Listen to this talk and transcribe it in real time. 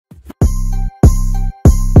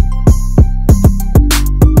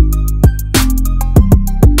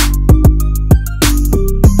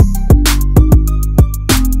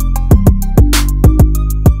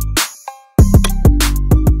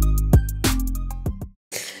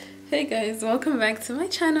Hey guys, welcome back to my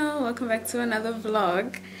channel. Welcome back to another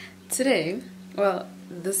vlog. Today, well,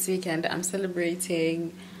 this weekend I'm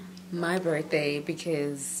celebrating my birthday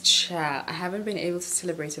because I haven't been able to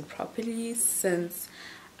celebrate it properly since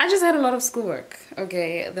I just had a lot of schoolwork.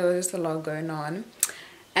 Okay, there was just a lot going on,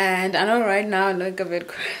 and I know right now I look a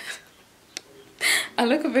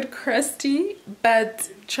bit crusty, but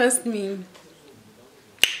trust me,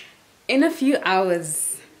 in a few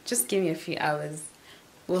hours, just give me a few hours,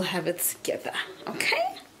 we'll have it together,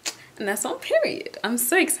 okay? And that's on period. I'm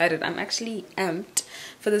so excited. I'm actually amped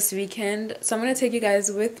for this weekend. So I'm going to take you guys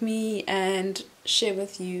with me and share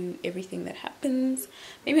with you everything that happens.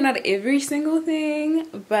 Maybe not every single thing,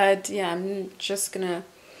 but yeah, I'm just going to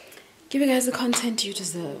give you guys the content you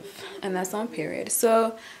deserve. And that's on period.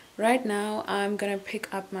 So right now, I'm going to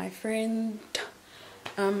pick up my friend.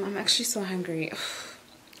 I'm actually so hungry.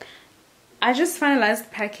 I just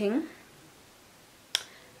finalized packing.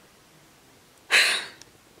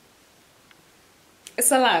 It's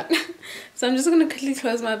a lot. So I'm just gonna quickly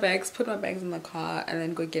close my bags, put my bags in the car, and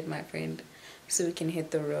then go get my friend so we can hit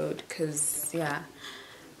the road. Cause yeah,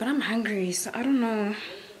 but I'm hungry, so I don't know.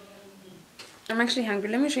 I'm actually hungry.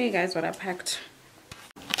 Let me show you guys what I packed.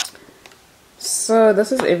 So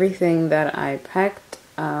this is everything that I packed.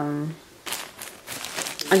 I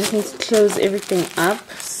just need to close everything up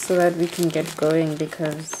so that we can get going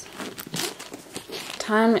because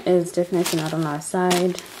time is definitely not on our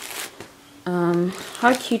side.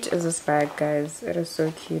 How cute is this bag, guys? It is so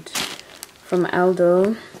cute. From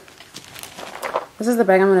Aldo. This is the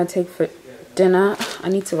bag I'm gonna take for dinner. I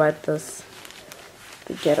need to wipe this.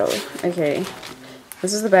 The ghetto. Okay.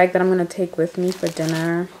 This is the bag that I'm gonna take with me for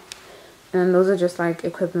dinner. And those are just like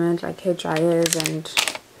equipment, like hair dryers and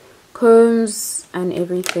combs and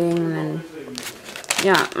everything. And then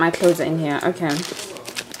yeah, my clothes are in here. Okay.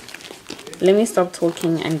 Let me stop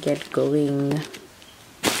talking and get going.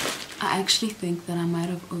 I actually think that I might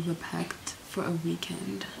have overpacked for a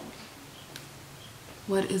weekend.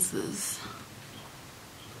 What is this?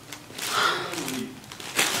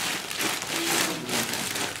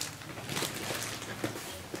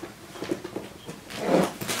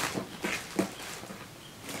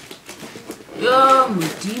 Yo,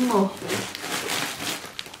 Mudimo.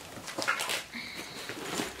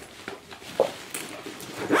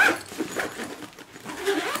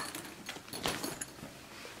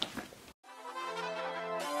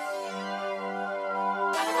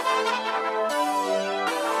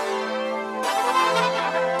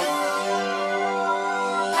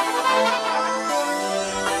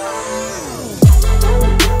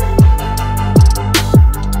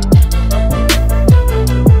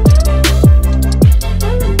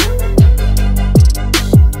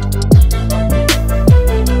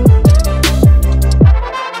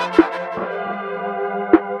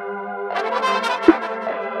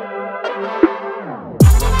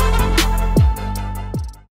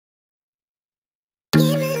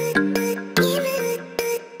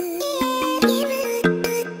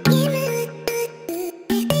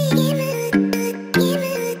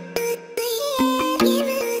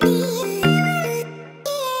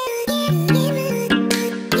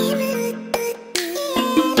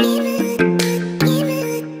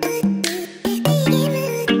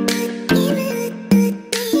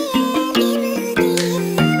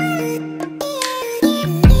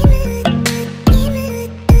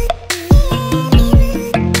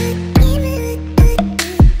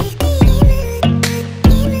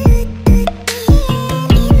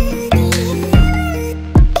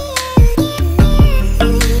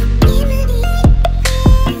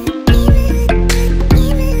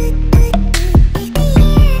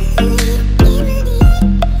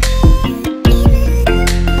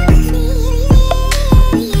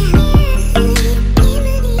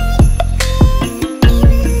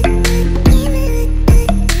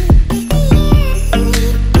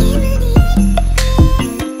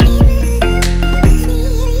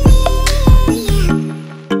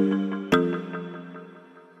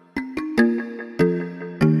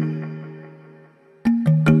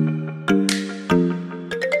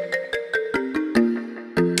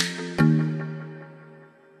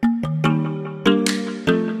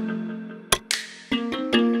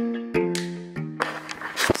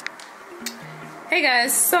 Hey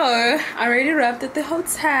guys, so I already arrived at the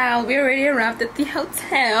hotel. We already arrived at the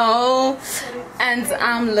hotel, and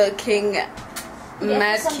I'm looking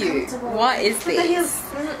mad cute. What is this?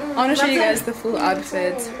 I want to show you guys the full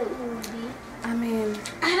outfit. I mean,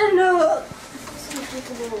 I don't know.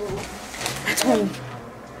 At home.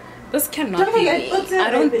 This cannot be me.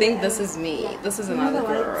 I don't think this is me. This is another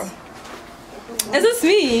girl. Is this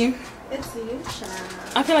me? It's you,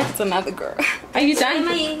 I feel like it's another girl. Are you done?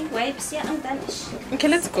 my wipes? Yeah, I'm done. Okay,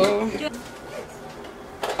 let's go.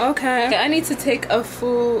 Okay, I need to take a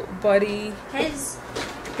full body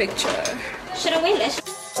picture. Should I wear lashes?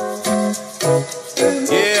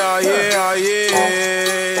 Yeah, yeah, yeah.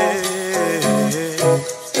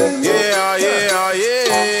 Yeah, yeah, yeah.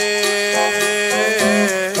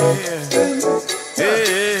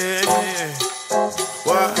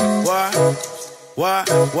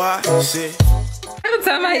 Why, shit. Every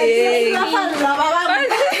time I hear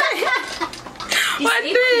what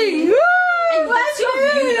thing? You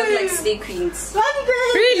look like Slay Queens.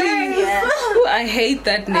 Really? Yeah. Ooh, I hate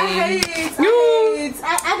that name. I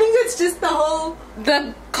think it's just the whole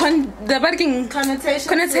The connotation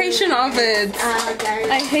of it. okay.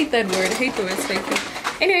 I hate that word. I hate the word Slay Queen.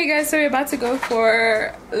 Anyway, guys, so we're about to go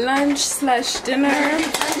for lunch/dinner.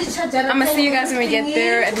 I'm gonna see you guys when we get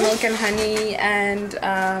there at Milk and Honey. And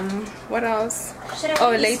what else?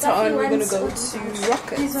 Oh, later on we're gonna go to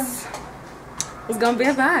Rockets. It's gonna be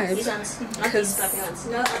a vibe. Because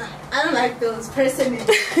No, I don't like those personally.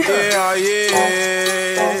 Yeah,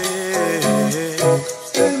 yeah.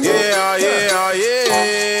 Yeah, yeah, yeah.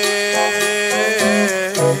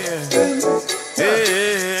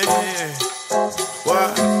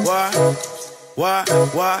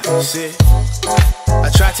 Why, shit. I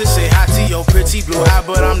tried to say hi to your pretty blue eye,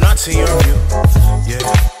 but I'm not to your view. Yeah.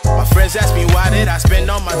 My friends ask me why did I spend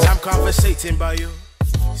all my time conversating about you.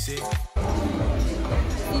 See.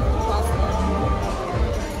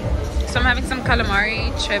 so I'm having some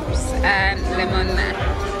calamari chips and lemon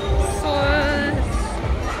sauce.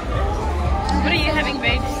 What are you having,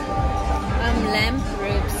 babes? Lamb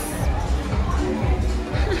ribs.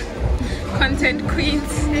 Content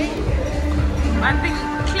queens. One thing,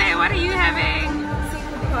 Claire, what are you having?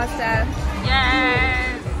 Seafood pasta.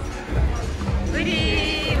 Yes.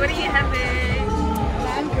 Woody, what are you having?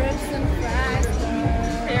 Lamb ribs and fries.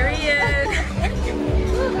 Period.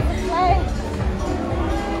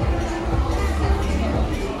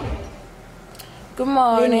 Good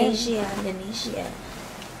morning. Indonesia.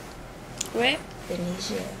 Where?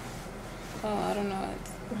 Indonesia. Oh, I don't know.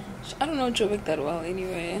 I don't know Jovic that well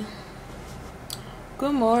anyway.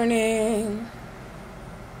 Good morning,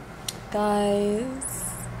 guys.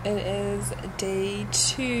 It is day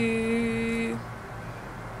 2.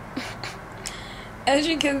 As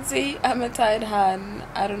you can see, I'm a tired hand.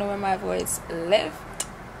 I don't know where my voice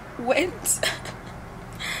went.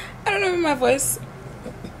 I don't know where my voice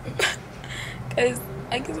guys,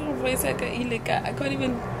 I guess my voice like a ilika. I can't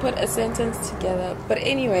even put a sentence together. But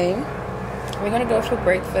anyway, we're gonna go for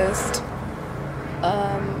breakfast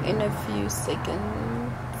in a few seconds.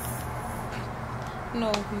 No,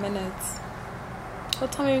 minutes.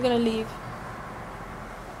 What time are we gonna leave?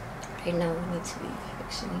 Right now we need to leave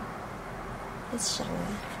actually. Let's shower.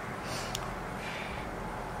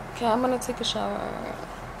 Okay, I'm gonna take a shower.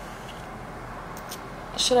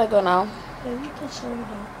 Should I go now? Yeah, you can shower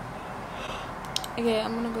now. Okay,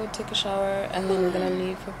 I'm gonna go take a shower and then we're gonna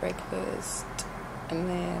leave for breakfast. And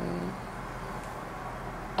then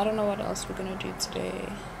I don't know what else we're gonna do today.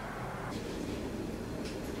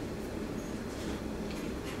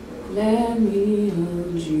 Let me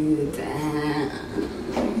hold you down.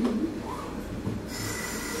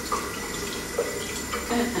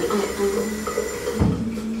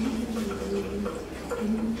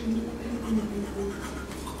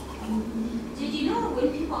 Did you know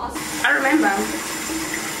when people ask? I remember.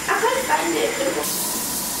 I can't find it.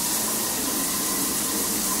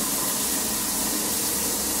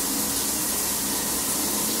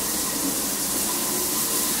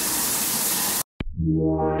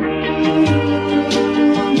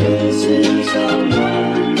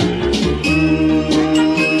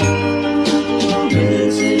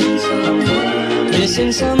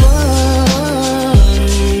 Missing someone,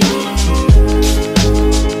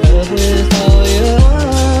 love with all your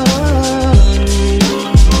heart.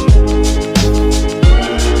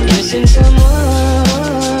 Missing someone,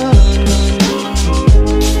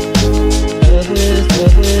 love with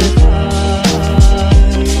heart.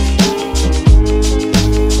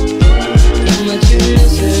 How much you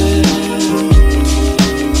miss her,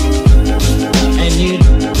 and you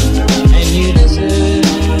deserve.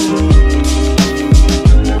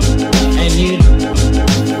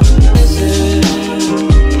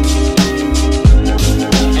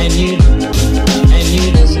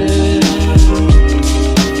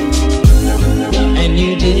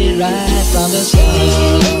 Right from the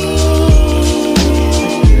start,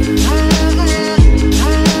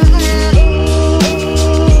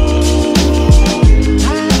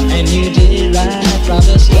 and you did right from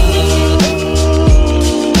the start.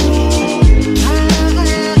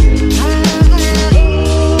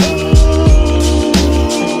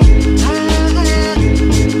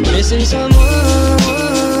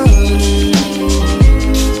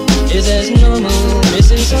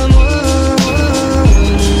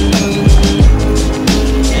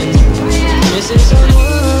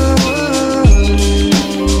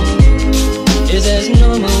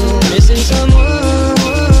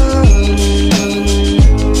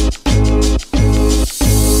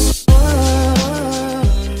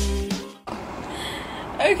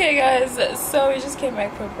 Okay guys, so we just came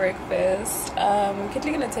back for breakfast. We're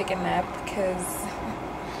quickly gonna take a nap because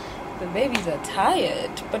the babies are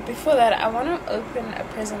tired. But before that, I want to open a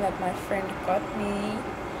present that my friend got me.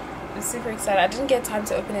 I'm super excited. I didn't get time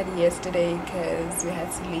to open it yesterday because we had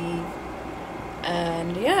to leave.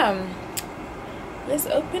 And yeah, let's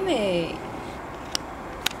open it.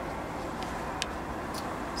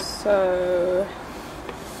 So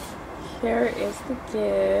here is the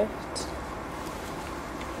gift.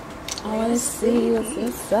 I want to see what's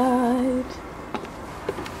inside.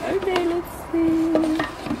 Okay, let's see.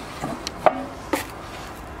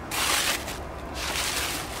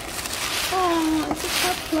 Oh, it's a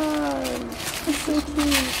cup plug. It's so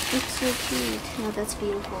cute. It's so cute. No, that's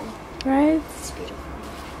beautiful. Right? It's beautiful.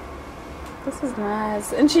 This is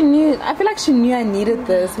nice. And she knew, I feel like she knew I needed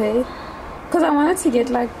this, hey? Because I wanted to get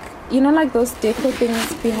like, you know, like those deco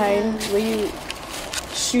things behind where you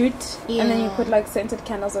shoot and then you put like scented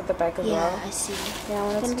candles at the back as well. Yeah, I see. Yeah, I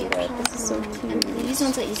wanted to do that. This is so cute. And these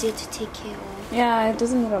ones are easier to take care of. Yeah, it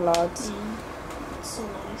doesn't need a lot. Yeah. It's so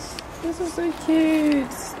nice. This is so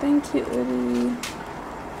cute. Thank you, Uri.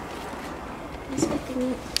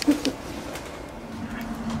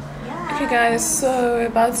 Okay guys, so we're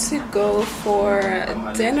about to go for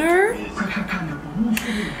dinner.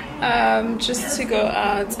 Just to go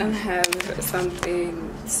out and have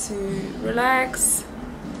something to relax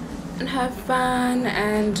and have fun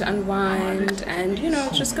and unwind and, you know,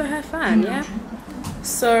 just go have fun, yeah?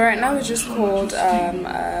 So right now we just called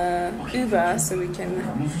Uber so we can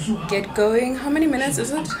get going. How many minutes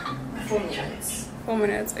is it? 4 minutes. 4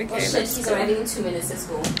 minutes. Okay, Well, let's he's go. already in 2 minutes. Let's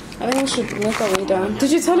go. I think we should make our way down.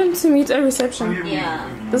 Did you tell him to meet at reception? Yeah.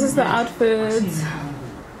 This is the outfit.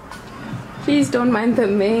 Please don't mind the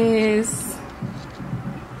mess.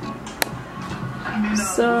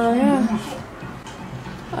 So yeah,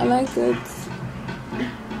 I like it.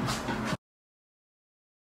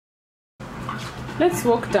 Let's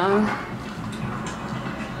walk down.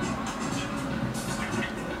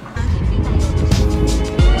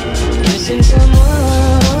 Missing someone.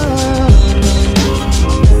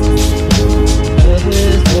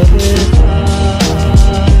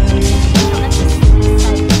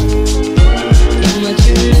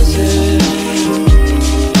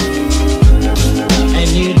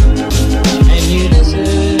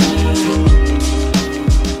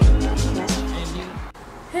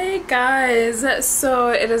 Guys, so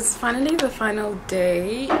it is finally the final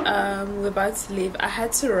day. We're about to leave. I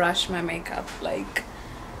had to rush my makeup, like,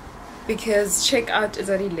 because checkout is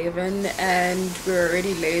at 11 and we're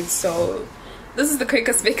already late, so this is the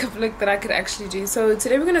quickest makeup look that I could actually do. So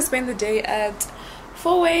today we're gonna spend the day at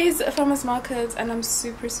Fourways farmers market and I'm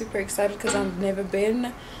super excited because I've never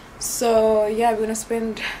been. So yeah, we're gonna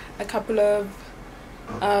spend a couple of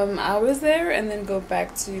hours there and then go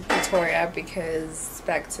back to Pretoria because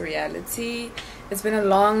back to reality. It's been a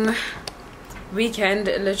long weekend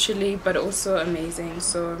literally, but also amazing.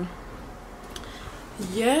 So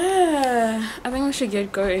yeah, I think we should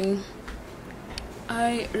get going.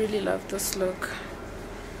 I really love this look.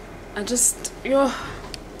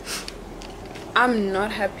 I'm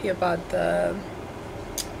not happy about the,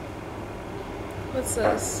 what's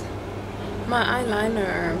this, my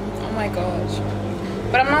eyeliner. Oh my gosh.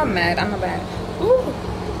 But I'm not mad. I'm not bad. Ooh.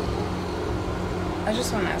 I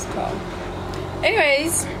just want to ask Carl.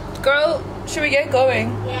 Anyways, girl, should we get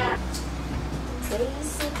going? Yeah.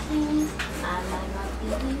 Basically, I might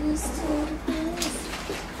not be used to this.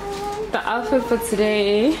 The outfit for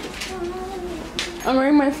today. I'm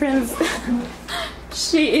wearing my friend's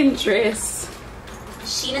Shein dress.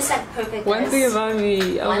 Shein is like perfect. One thing about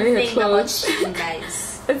me, I'm wearing her clothes. Shein,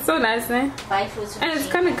 guys. It's so nice, man. Buy clothes from And it's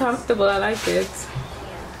Shein. kind of comfortable. I like it.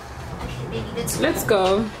 Okay, baby, Let's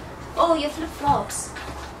go. Oh, your flip flops.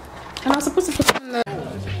 And I was supposed to put them in the.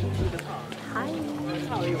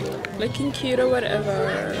 Looking cute or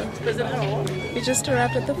whatever. We just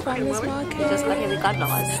arrived at the farmers market. We got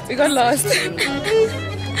lost. We got lost.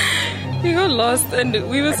 We got lost and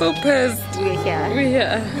we were so pissed. We're here. We're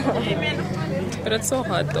here. But it's so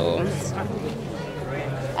hot though.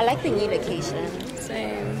 I like the new location.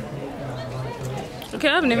 Same. Okay,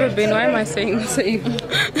 I've never been. Why am I saying same?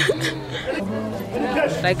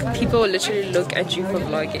 Like, people will literally look at you for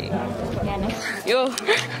vlogging. Yeah, no. Yo.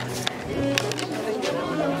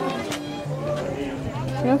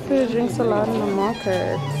 You have to drink a lot in the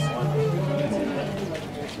market.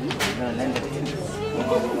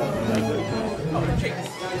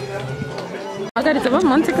 I got it above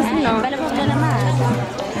Montecasino.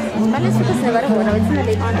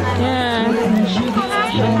 Yeah.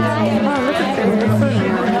 Oh, look at this.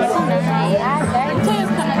 It's so nice.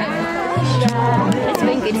 It's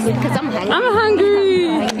been good. Because I'm hungry. I'm hungry.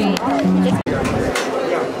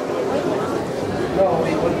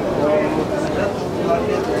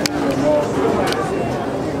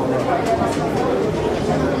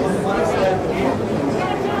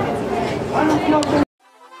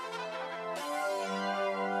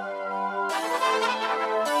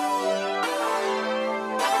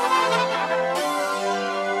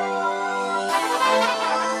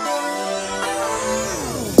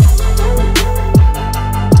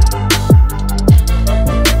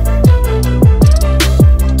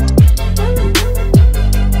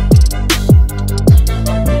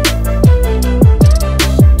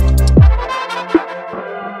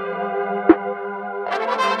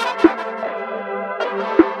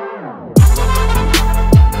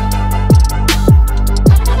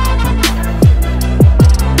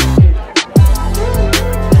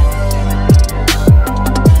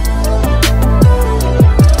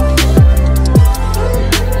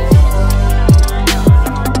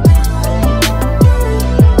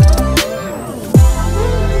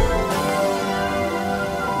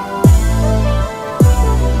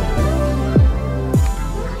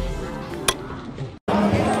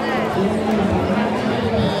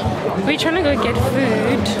 We're trying to go get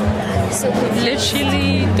food. So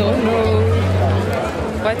Literally don't know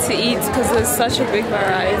what to eat because there's such a big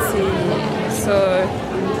variety. So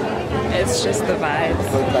it's just the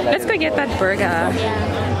vibes. Let's go get that burger.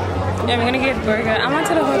 Yeah, we're gonna get burger. I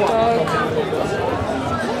wanted a hot dog.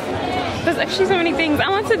 There's actually so many things. I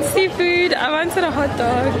wanted seafood. I wanted a hot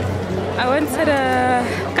dog. I wanted a...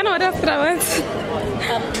 Kind of what else did I want?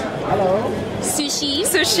 sushi.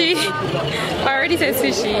 Sushi. I already said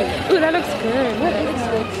sushi. Ooh, that looks good. What is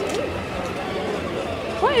that?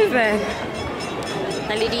 What is that?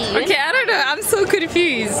 Naledi. Okay, I don't know. I'm so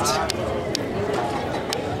confused.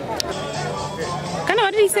 Kind of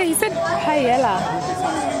what did he say? He said paella.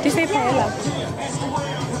 Did you say paella?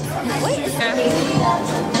 Yeah.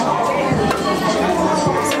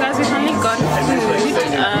 So guys, we finally got food.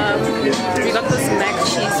 We got this mac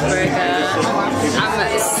cheeseburger.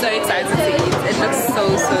 I'm so excited to eat. It looks so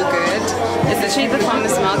good. It's literally the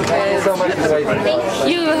farmer's market. Thank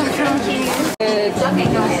you. It looks so good.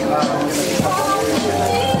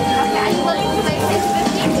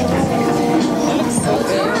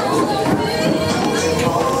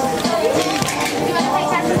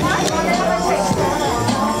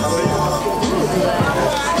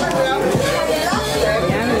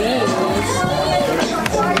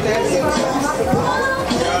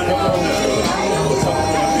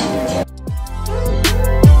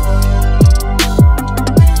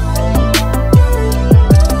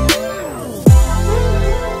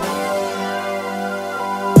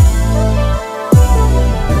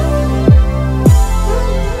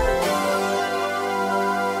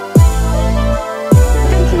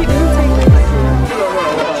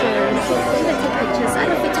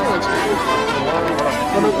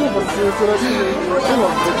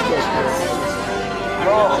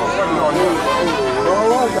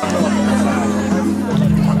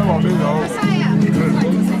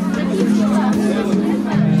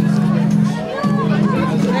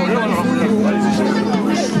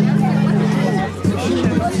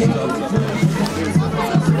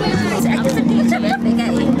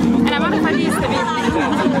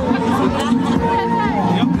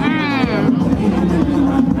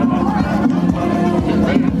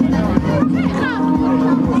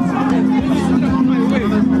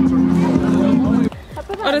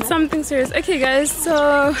 Oh, it's something serious. Okay guys,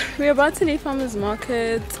 so we're about to leave farmers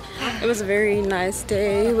market. It was a very nice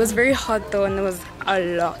day. It was very hot though, and there was a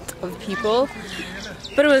lot of people,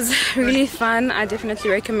 but it was really fun. I definitely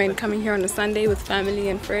recommend coming here on a Sunday with family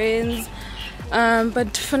and friends.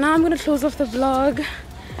 But for now I'm gonna close off the vlog.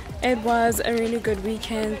 It was a really good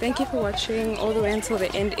weekend. Thank you for watching all the way until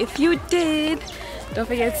the end. If you did, don't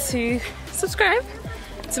forget to subscribe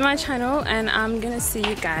to my channel, and I'm gonna see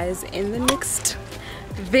you guys in the next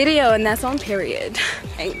video, and that's on period.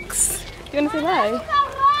 Thanks. You wanna say bye?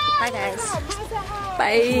 Bye guys.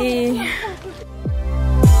 Bye.